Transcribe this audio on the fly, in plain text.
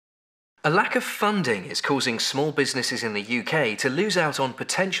A lack of funding is causing small businesses in the UK to lose out on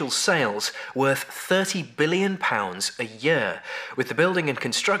potential sales worth £30 billion a year, with the building and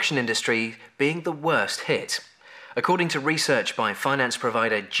construction industry being the worst hit. According to research by finance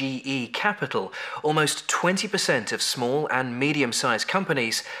provider GE Capital, almost 20% of small and medium-sized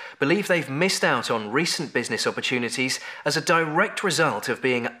companies believe they've missed out on recent business opportunities as a direct result of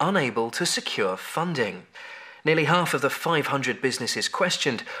being unable to secure funding. Nearly half of the 500 businesses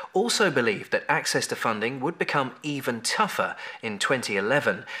questioned also believed that access to funding would become even tougher in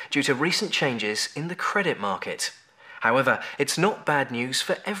 2011 due to recent changes in the credit market. However, it's not bad news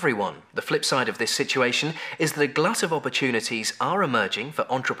for everyone. The flip side of this situation is that a glut of opportunities are emerging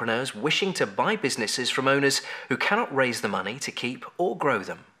for entrepreneurs wishing to buy businesses from owners who cannot raise the money to keep or grow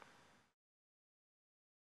them.